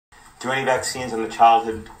Do any vaccines in the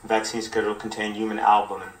childhood vaccine schedule contain human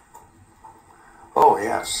albumin? Oh,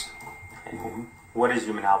 yes. What is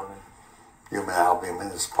human albumin? Human albumin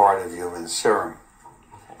is part of human serum.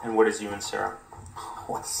 And what is human serum?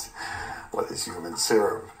 What is human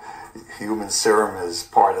serum? Human serum is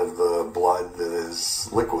part of the blood that is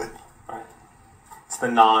liquid. Right. It's the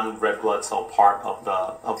non-red blood cell part of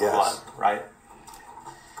the Yes. blood, right?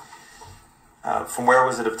 From where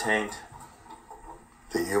was it obtained?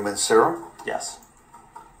 The human serum? Yes.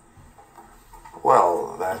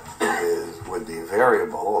 Well, that would be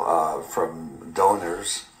variable from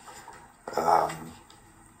donors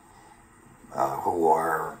who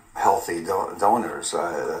are healthy donors.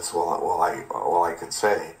 That's all I could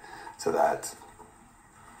say to that.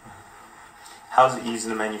 How is it used in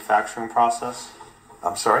the manufacturing process?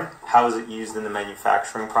 I'm sorry? How is it used in the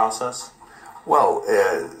manufacturing process? Well,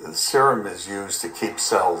 serum is used to keep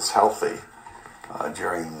cells healthy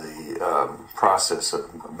during the process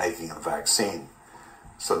of making a vaccine.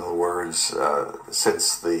 So in other words,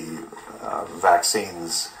 since the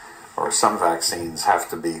vaccines, or some vaccines, have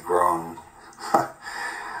to be grown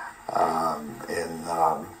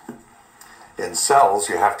in cells,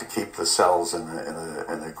 you have to keep the cells in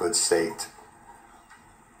a good state.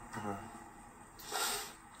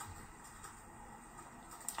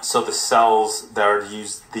 So the cells that are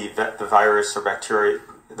used, the virus or bacteria,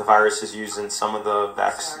 the virus is used in some of the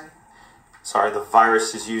the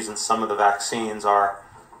virus is used in some of the vaccines are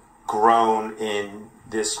grown in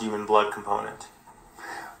this human blood component.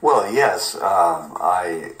 Well, yes,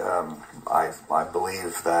 I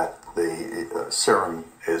believe that the serum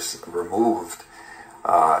is removed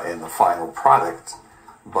in the final product,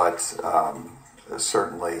 but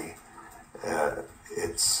certainly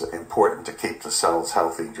it's important to keep the cells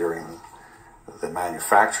healthy during the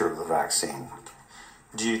manufacture of the vaccine.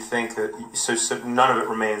 Do you think that, so none of it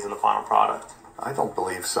remains in the final product? I don't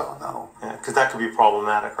believe so, no. Yeah, because that could be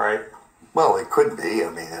problematic, right? Well, it could be. I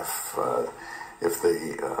mean, if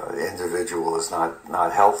the individual is not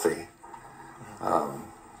healthy.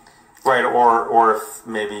 Right, or if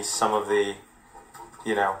maybe some of the,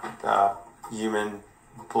 human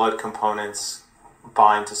blood components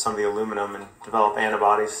bind to some of the aluminum and develop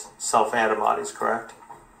antibodies, self-antibodies, correct?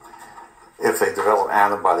 If they develop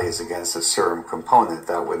antibodies against a serum component,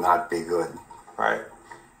 that would not be good. Right.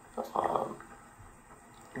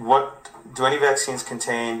 What do any vaccines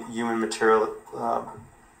contain human material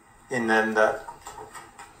in them that?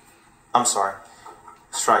 I'm sorry.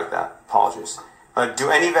 Strike that. Apologies. Do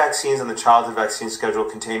any vaccines in the childhood vaccine schedule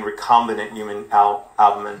contain recombinant human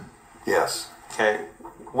albumin? Yes. Okay.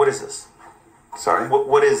 What is this? Sorry?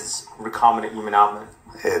 What is recombinant human albumin?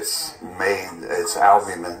 It's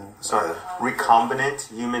albumin. Sorry. Recombinant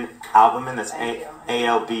human albumin, that's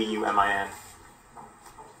ALBUMIN.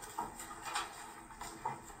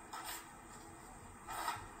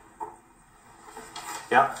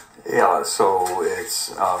 Yeah? Yeah, so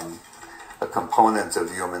it's a component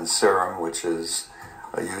of human serum which is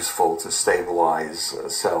useful to stabilize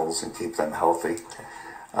cells and keep them healthy.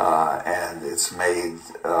 And it's made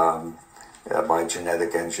by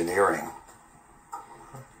genetic engineering.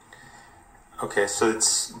 Okay, so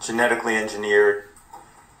it's genetically engineered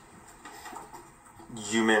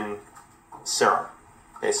human serum,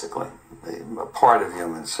 basically. A part of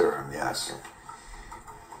human serum, yes.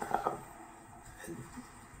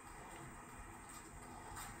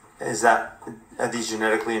 Are these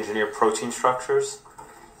genetically engineered protein structures?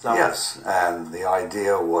 Yes, and the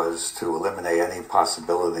idea was to eliminate any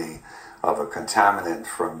possibility of a contaminant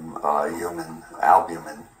from human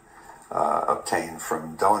albumin obtained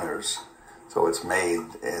from donors. So it's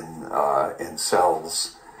made in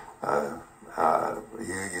cells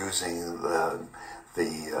using the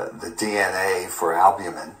DNA for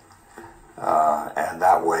albumin, and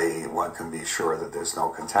that way one can be sure that there's no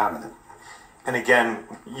contaminant. And again,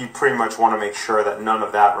 you pretty much want to make sure that none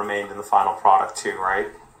of that remained in the final product too,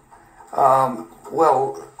 right?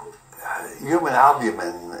 Well, human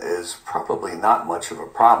albumin is probably not much of a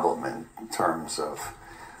problem in terms of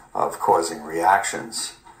causing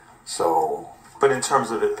reactions. So, but in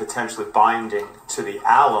terms of it potentially binding to the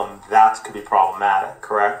alum, that could be problematic,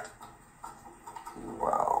 correct?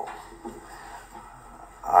 Well,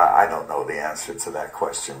 I don't know the answer to that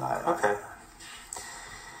question. Okay.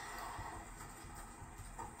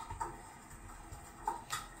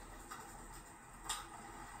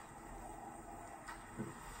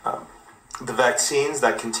 The vaccines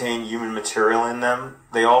that contain human material in them,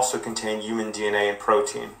 they also contain human DNA and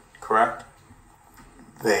protein, correct?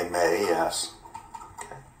 They may, yes.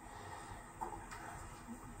 Okay.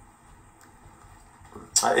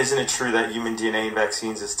 Isn't it true that human DNA in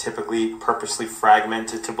vaccines is typically purposely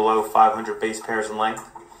fragmented to below 500 base pairs in length?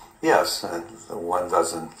 Yes, and one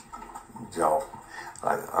doesn't,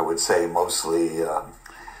 I would say mostly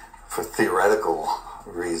for theoretical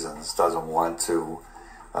reasons, doesn't want to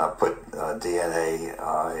put DNA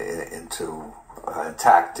into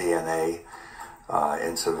intact DNA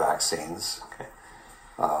into vaccines. Okay.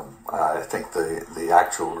 I think the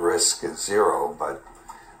actual risk is zero, but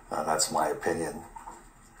that's my opinion.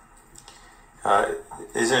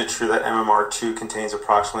 Isn't it true that MMR2 contains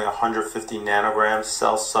approximately 150 nanograms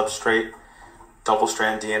cell substrate,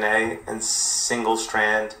 double-strand DNA, and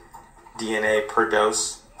single-strand DNA per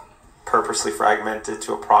dose, purposely fragmented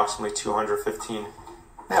to approximately 215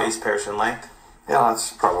 base pairs in length? Yeah,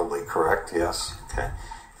 that's probably correct, yes. Okay.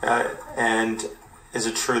 And is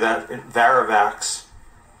it true that Varivax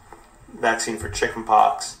vaccine for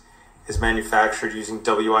chickenpox is manufactured using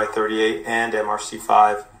WI38 and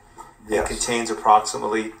MRC5? Yes. It contains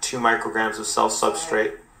approximately 2 micrograms of cell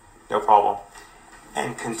substrate. No problem.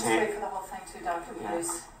 And Just wait for the whole thing too, Doctor,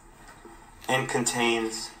 please. And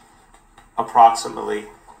contains approximately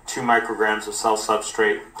 2 micrograms of cell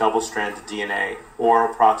substrate, double-stranded DNA, or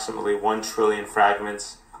approximately 1 trillion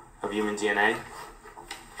fragments of human DNA.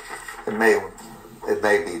 It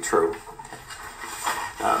may be true.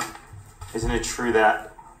 Isn't it true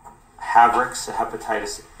that Havrix, a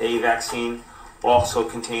hepatitis A vaccine, also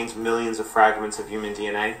contains millions of fragments of human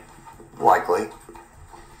DNA? Likely.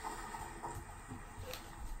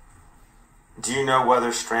 Do you know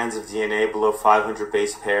whether strands of DNA below 500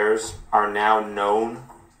 base pairs are now known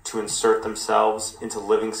to insert themselves into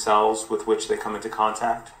living cells with which they come into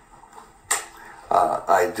contact?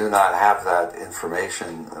 I do not have that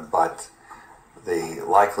information, but the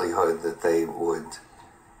likelihood that they would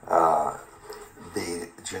be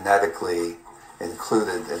genetically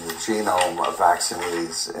included in the genome of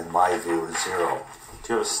vaccinees, in my view, is zero.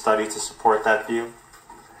 Do you have a study to support that view?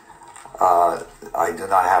 I do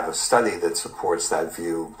not have a study that supports that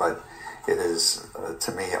view, but it is,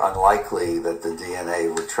 to me, unlikely that the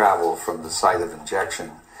DNA would travel from the site of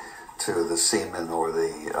injection to the semen or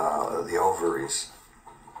the ovaries.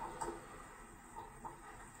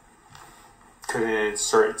 Could it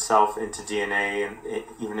insert itself into DNA and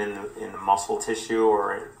even in the muscle tissue,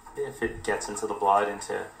 or if it gets into the blood,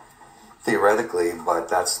 into... Theoretically, but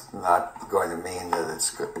that's not going to mean that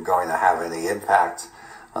it's going to have any impact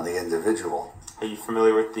on the individual. Are you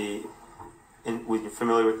familiar with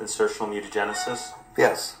insertional mutagenesis?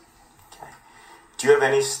 Yes. Okay. Do you have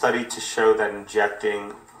any study to show that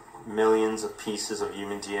injecting millions of pieces of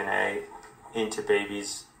human DNA into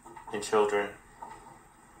babies and children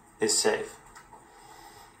is safe?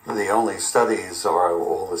 The only studies are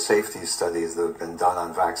all the safety studies that have been done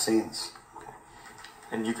on vaccines. Okay.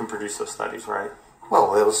 And you can produce those studies, right?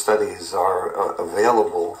 Well, those studies are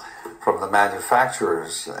available from the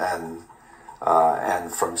manufacturers and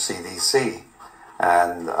from CDC.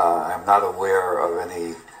 And I'm not aware of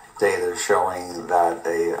any data showing that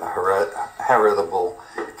a heritable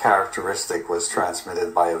characteristic was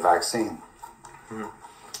transmitted by a vaccine. Mm-hmm.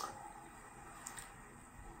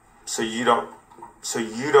 So you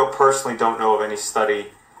don't personally don't know of any study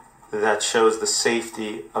that shows the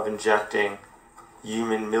safety of injecting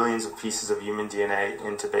millions of pieces of human DNA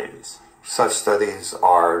into babies? Such studies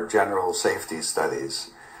are general safety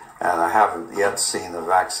studies, and I haven't yet seen a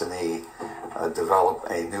vaccinee develop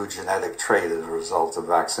a new genetic trait as a result of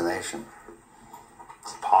vaccination.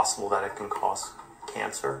 It's possible that it can cause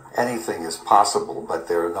cancer. Anything is possible, but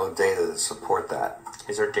there are no data to support that.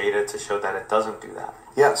 Is there data to show that it doesn't do that?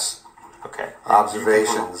 Yes. Okay.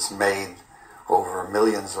 Observations made over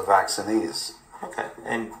millions of vaccinees. Okay.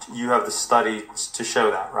 And you have the study to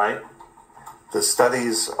show that, right? The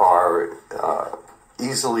studies are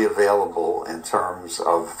easily available in terms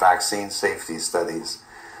of vaccine safety studies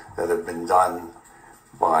that have been done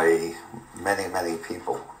by many, many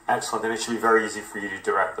people. Excellent. Then it should be very easy for you to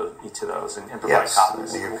direct each of those and provide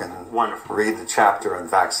copies. You can Wonderful. read the chapter on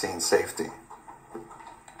vaccine safety.